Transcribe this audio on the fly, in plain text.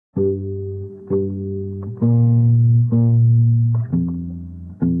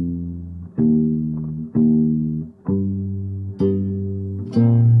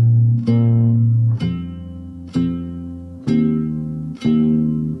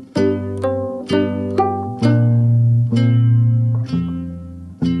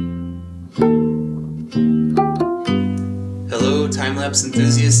time-lapse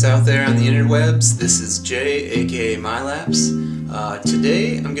enthusiasts out there on the interwebs. This is Jay, aka timelapse.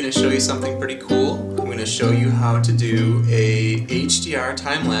 Today I'm going to show you something pretty cool. I'm going to show you how to do a HDR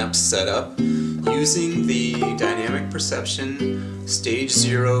time-lapse setup using the Dynamic Perception Stage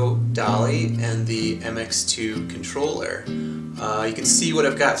 0 dolly and the MX2 controller. You can see what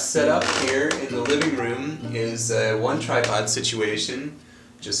I've got set up here in the living room is a one tripod situation.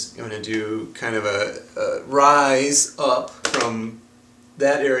 Just going to do kind of a rise up from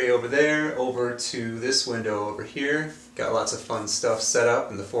that area over there over to this window over here. Got lots of fun stuff set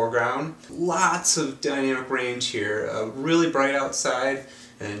up in the foreground. Lots of dynamic range here. Really bright outside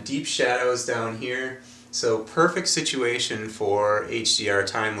and deep shadows down here. So perfect situation for HDR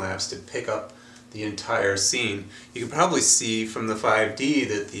time-lapse to pick up the entire scene. You can probably see from the 5D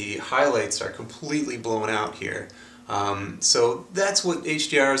that the highlights are completely blown out here. So that's what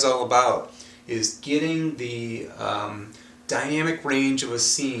HDR is all about, is getting the dynamic range of a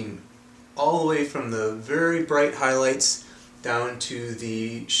scene all the way from the very bright highlights down to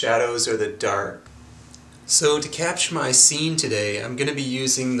the shadows or the dark. So to capture my scene today, I'm going to be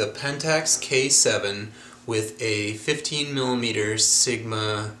using the Pentax K7 with a 15mm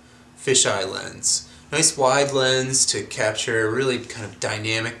Sigma fisheye lens. Nice wide lens to capture a really kind of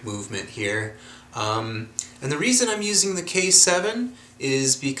dynamic movement here. And the reason I'm using the K7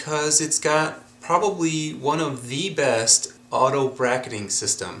 is because it's got probably one of the best auto bracketing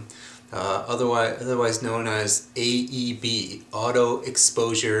system, otherwise known as AEB, auto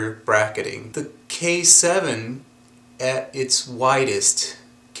exposure bracketing. The K7 at its widest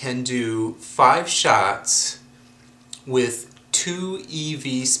can do 5 shots with 2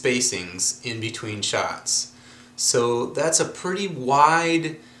 EV spacings in between shots. So that's a pretty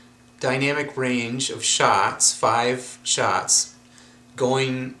wide dynamic range of shots, 5 shots,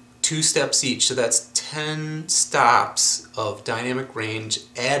 going 2 steps each. So that's 10 stops of dynamic range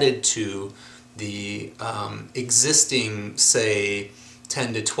added to the existing, say,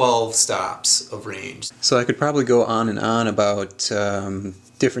 10 to 12 stops of range. So I could probably go on and on about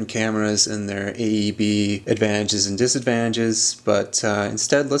different cameras and their AEB advantages and disadvantages, but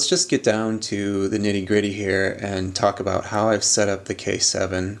instead let's just get down to the nitty-gritty here and talk about how I've set up the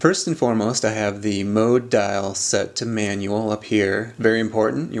K7. First and foremost, I have the mode dial set to manual up here. Very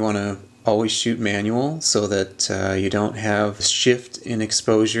important, you want to always shoot manual so that you don't have shift in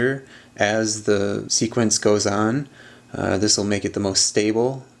exposure as the sequence goes on. This will make it the most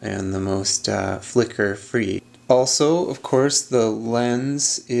stable and the most flicker free. Also, of course, the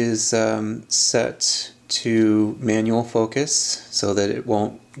lens is set to manual focus so that it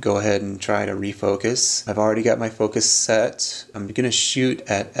won't go ahead and try to refocus. I've already got my focus set. I'm going to shoot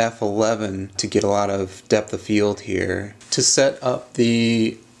at f11 to get a lot of depth of field here. To set up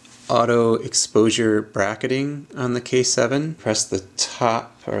the auto exposure bracketing on the K7, press the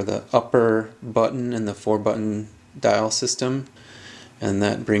top or the upper button in the 4-button dial system, and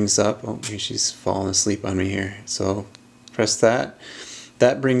that brings up, oh, she's falling asleep on me here, so press that.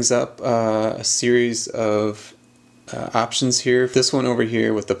 That brings up a series of options here. This one over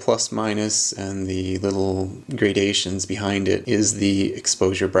here with the plus minus and the little gradations behind it is the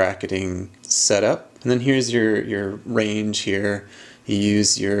exposure bracketing setup. And then here's your range here. You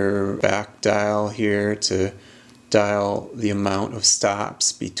use your back dial here to dial the amount of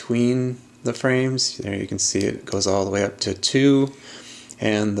stops between the frames. There you can see it goes all the way up to 2.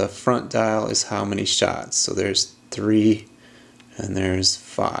 And the front dial is how many shots. So there's 3 and there's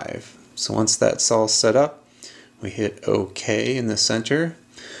 5. So once that's all set up, we hit OK in the center.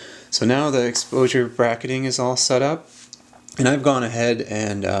 So now the exposure bracketing is all set up. And I've gone ahead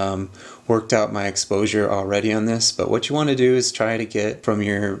and worked out my exposure already on this. But what you want to do is try to get from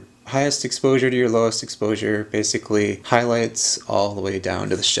your highest exposure to your lowest exposure, basically highlights all the way down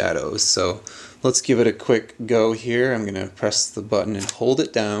to the shadows. So let's give it a quick go here. I'm going to press the button and hold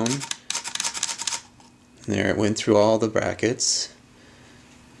it down. There, it went through all the brackets.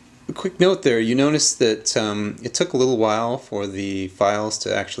 A quick note there, you notice that it took a little while for the files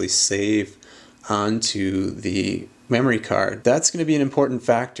to actually save onto the memory card. That's going to be an important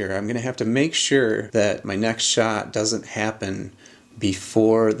factor. I'm going to have to make sure that my next shot doesn't happen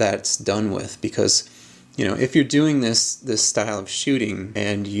before that's done with, because you know, if you're doing this style of shooting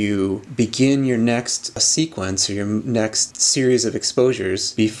and you begin your next sequence or your next series of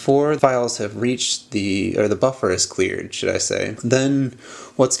exposures before files have reached the buffer is cleared, should I say, then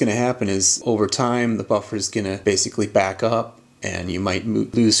what's going to happen is over time the buffer is going to basically back up and you might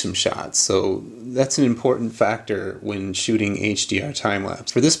lose some shots. So that's an important factor when shooting HDR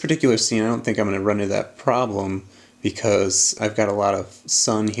time-lapse. For this particular scene, I don't think I'm going to run into that problem because I've got a lot of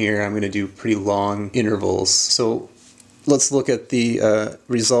sun here. I'm going to do pretty long intervals. So let's look at the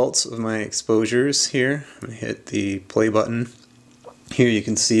results of my exposures here. I'm going to hit the play button. Here you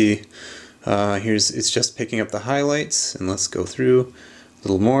can see it's just picking up the highlights, and let's go through a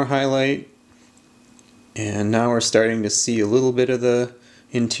little more highlight. And now we're starting to see a little bit of the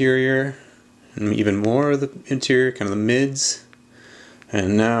interior, and even more of the interior, kind of the mids.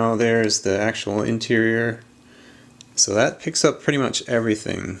 And now there's the actual interior. So that picks up pretty much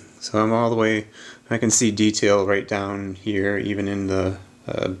everything. So I'm all the way, I can see detail right down here, even in the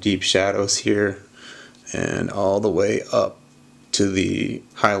deep shadows here, and all the way up to the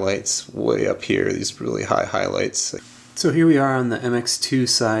highlights way up here, these really high highlights. So here we are on the MX2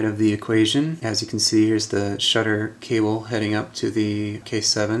 side of the equation. As you can see, here's the shutter cable heading up to the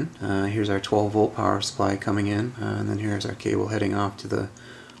K7. Here's our 12 volt power supply coming in, and then here's our cable heading off to the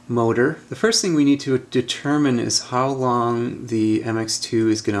motor. The first thing we need to determine is how long the MX2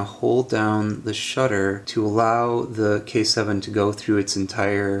 is going to hold down the shutter to allow the K7 to go through its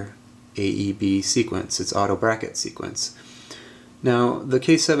entire AEB sequence, its auto bracket sequence. Now, the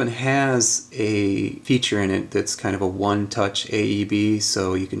K7 has a feature in it that's kind of a one-touch AEB,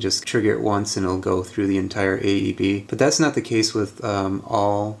 so you can just trigger it once and it'll go through the entire AEB. But that's not the case with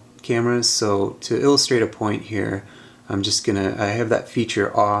all cameras, so to illustrate a point here, I have that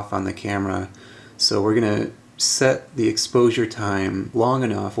feature off on the camera, so we're going to set the exposure time long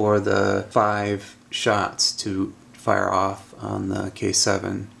enough for the 5 shots to fire off on the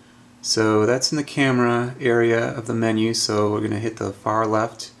K7. So that's in the camera area of the menu, so we're going to hit the far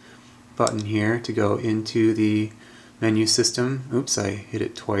left button here to go into the menu system. Oops, I hit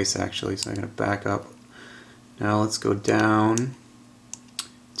it twice actually, so I'm going to back up. Now let's go down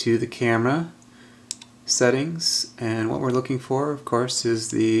to the camera settings, and what we're looking for, of course, is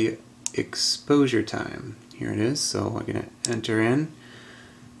the exposure time. Here it is, so we're going to enter in.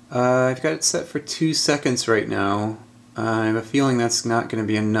 I've got it set for 2 seconds right now. I have a feeling that's not going to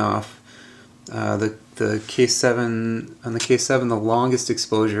be enough. The K7, on the K7, the longest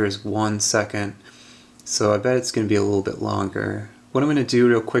exposure is 1 second, so I bet it's going to be a little bit longer. What I'm going to do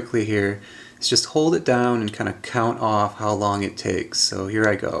real quickly here is just hold it down and kind of count off how long it takes. So here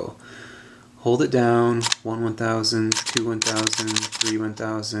I go. Hold it down, 1 1000, 2 1000, 3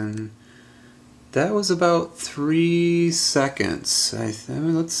 1000. That was about 3 seconds.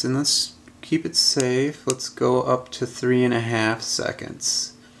 Let's keep it safe. Let's go up to 3.5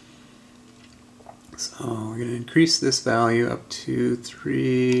 seconds. So we're going to increase this value up to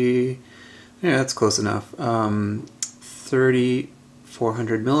 3. Yeah, that's close enough.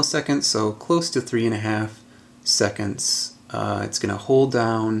 3400 milliseconds, so close to 3.5 seconds. It's going to hold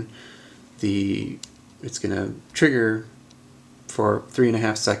down it's going to trigger for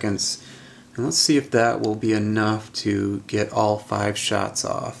 3.5 seconds. And let's see if that will be enough to get all 5 shots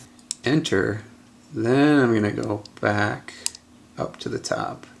off. Enter. Then I'm going to go back up to the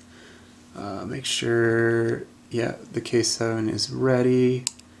top. Make sure, yeah, the K7 is ready.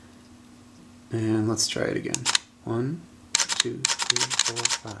 And let's try it again. 1, 2, 3, 4,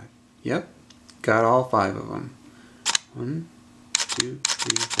 5. Yep, got all 5 of them. 1, 2,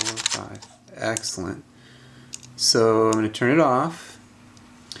 3, 4, 5. Excellent. So I'm going to turn it off.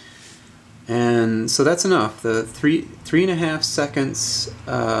 And so that's enough. The 3.5 seconds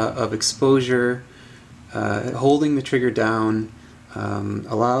of exposure, holding the trigger down,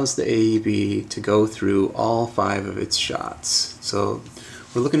 allows the AEB to go through all 5 of its shots. So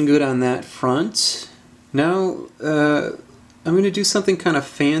we're looking good on that front. Now I'm going to do something kind of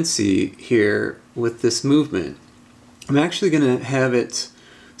fancy here with this movement. I'm actually going to have it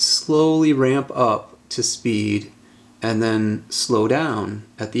slowly ramp up to speed and then slow down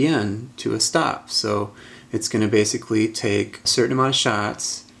at the end to a stop. So it's going to basically take a certain amount of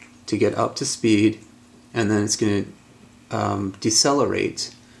shots to get up to speed, and then it's going to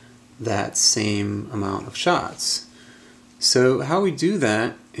decelerate that same amount of shots. So how we do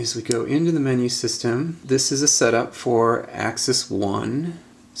that is we go into the menu system. This is a setup for axis 1.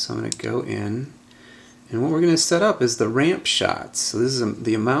 So I'm going to go in, and what we're going to set up is the ramp shots. So this is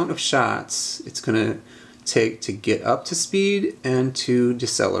the amount of shots it's going to take to get up to speed and to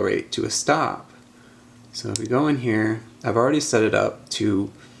decelerate to a stop. So if we go in here, I've already set it up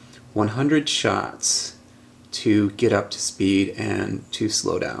to 100 shots to get up to speed and to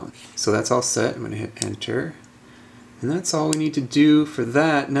slow down. So that's all set. I'm going to hit enter. And that's all we need to do for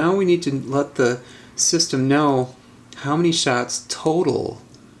that. Now we need to let the system know how many shots total,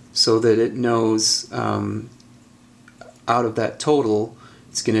 so that it knows out of that total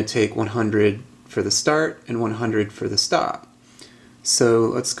it's going to take 100 for the start and 100 for the stop. So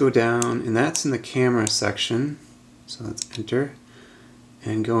let's go down, and that's in the camera section. So let's enter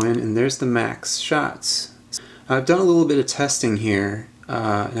and go in, and there's the max shots. I've done a little bit of testing here,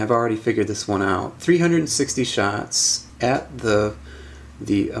 and I've already figured this one out. 360 shots at the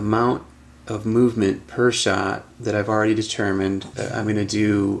amount of movement per shot that I've already determined. I'm going to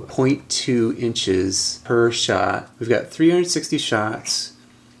do 0.2 inches per shot. We've got 360 shots.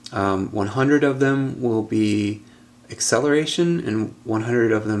 100 of them will be acceleration and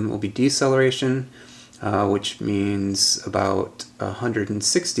 100 of them will be deceleration, which means about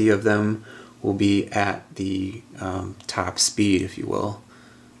 160 of them will be at the top speed, if you will.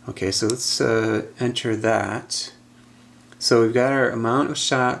 Okay, so let's enter that. So we've got our amount of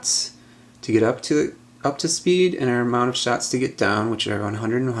shots to get up to speed and our amount of shots to get down, which are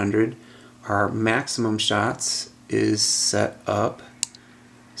 100 and 100. Our maximum shots is set up.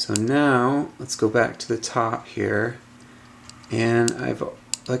 So now let's go back to the top here, and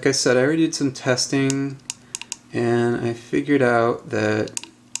like I said, I already did some testing and I figured out that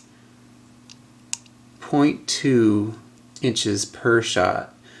 0.2 inches per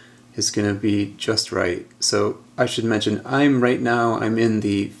shot is going to be just right. So I should mention right now I'm in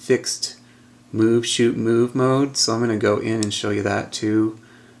the fixed move, shoot, move mode, so I'm going to go in and show you that too.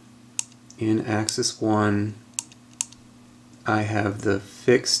 In axis 1 I have the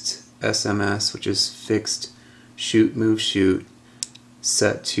fixed SMS, which is fixed shoot, move, shoot,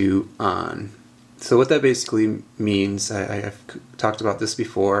 set to on. So what that basically means, I've talked about this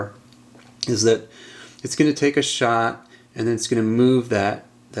before, is that it's going to take a shot and then it's going to move that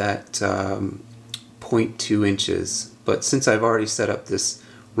 0.2 inches. But since I've already set up this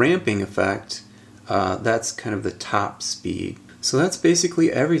ramping effect, that's kind of the top speed. So that's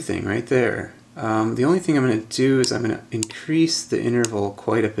basically everything right there. The only thing I'm going to do is I'm going to increase the interval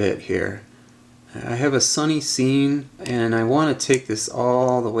quite a bit here. I have a sunny scene and I want to take this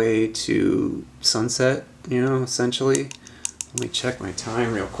all the way to sunset, essentially. Let me check my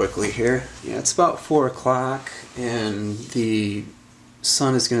time real quickly here. Yeah, it's about 4 o'clock and the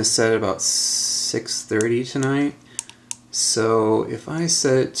sun is going to set at about 6:30 tonight. So if I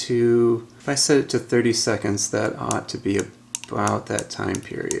set it to 30 seconds, that ought to be about that time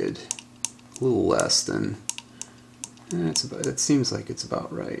period. A little less than. It seems like it's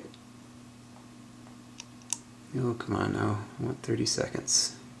about right. Oh, come on now. I want 30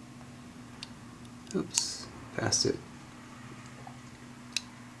 seconds. Oops, passed it.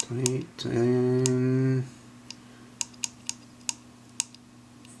 28, 29,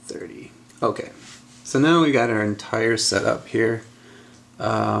 30. Okay, so now we got our entire setup here.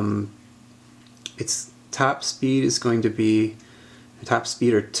 Its top speed is going to be, top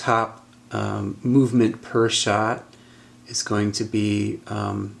speed or top movement per shot is going to be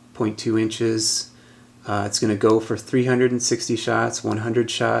 0.2 inches. It's going to go for 360 shots. 100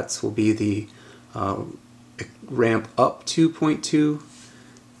 shots will be the ramp up to 0.2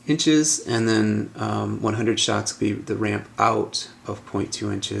 inches, and then 100 shots will be the ramp out of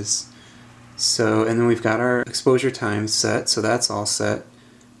 0.2 inches. So, and then we've got our exposure time set, so that's all set.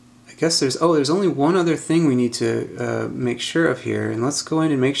 I guess there's only one other thing we need to make sure of here, and let's go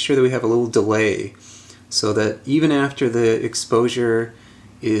in and make sure that we have a little delay so that even after the exposure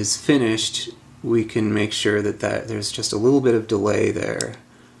is finished, we can make sure that there's just a little bit of delay there.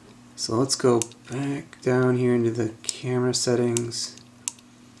 So let's go back down here into the camera settings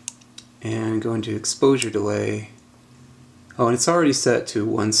and go into exposure delay. Oh, and it's already set to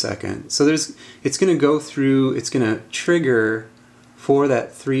 1 second. So it's going to go through, it's going to trigger for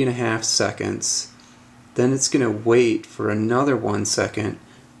that 3.5 seconds. Then it's going to wait for another 1 second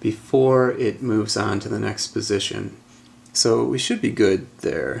before it moves on to the next position. So we should be good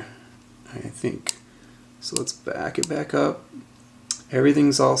there, I think. So let's back it back up.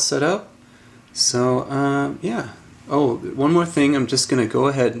 Everything's all set up. So yeah. Oh, one more thing. I'm just going to go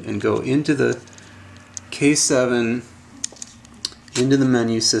ahead and go into the K7, into the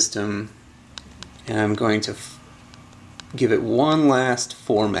menu system, and I'm going to give it one last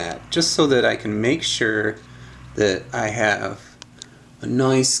format, just so that I can make sure that I have a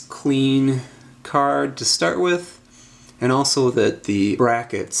nice clean card to start with, and also that the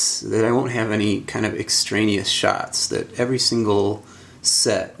brackets, that I won't have any kind of extraneous shots, that every single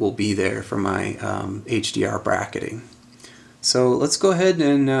set will be there for my HDR bracketing. So let's go ahead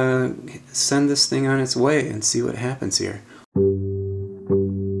and send this thing on its way and see what happens here.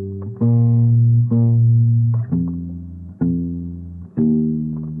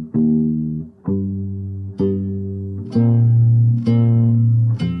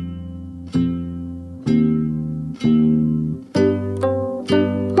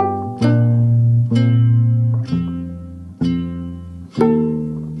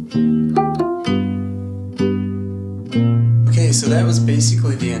 So that was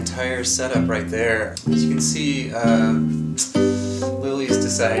basically the entire setup right there. As you can see, Lily's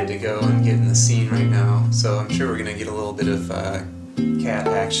decided to go and get in the scene right now, so I'm sure we're going to get a little bit of cat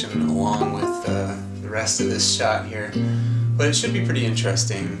action along with the rest of this shot here. But it should be pretty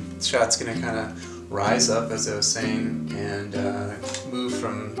interesting. The shot's going to kind of rise up, as I was saying, and move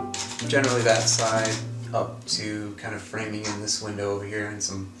from generally that side up to kind of framing in this window over here, and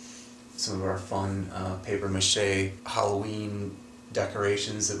some of our fun paper mache Halloween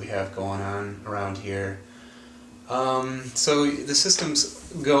decorations that we have going on around here. So the system's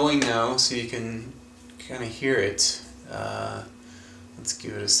going now, so you can kind of hear it. Let's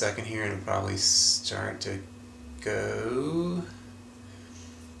give it a second here and it'll probably start to go.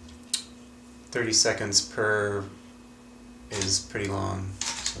 30 seconds per is pretty long.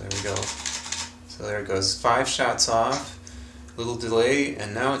 So there we go. So there it goes. 5 shots off, little delay,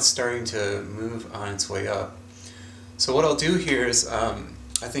 and now it's starting to move on its way up. So what I'll do here is I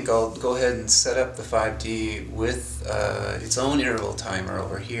think I'll go ahead and set up the 5D with its own interval timer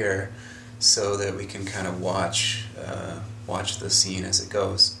over here so that we can kind of watch the scene as it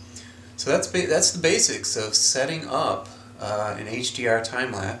goes. So that's the basics of setting up an HDR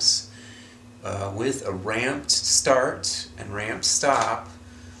time-lapse with a ramped start and ramped stop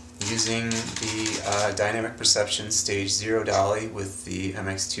using the Dynamic Perception Stage 0 dolly with the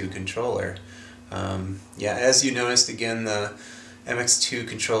MX2 controller. Yeah, as you noticed, again, the MX2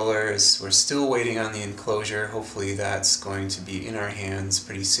 controller we're still waiting on the enclosure. Hopefully that's going to be in our hands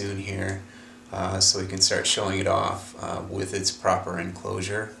pretty soon here, so we can start showing it off with its proper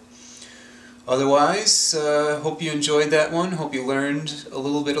enclosure. Otherwise, hope you enjoyed that one. Hope you learned a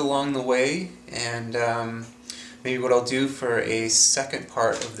little bit along the way, and maybe what I'll do for a second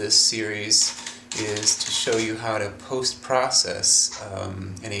part of this series is to show you how to post-process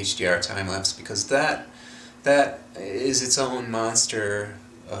an HDR time-lapse, because that is its own monster,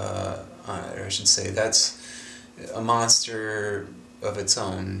 or I should say that's a monster of its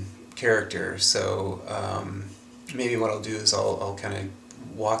own character. So maybe what I'll do is I'll kind of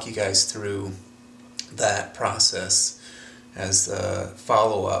walk you guys through that process as the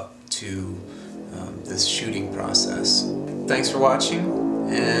follow-up to this shooting process. Thanks for watching,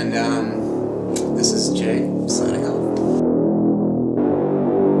 and this is Jay signing off.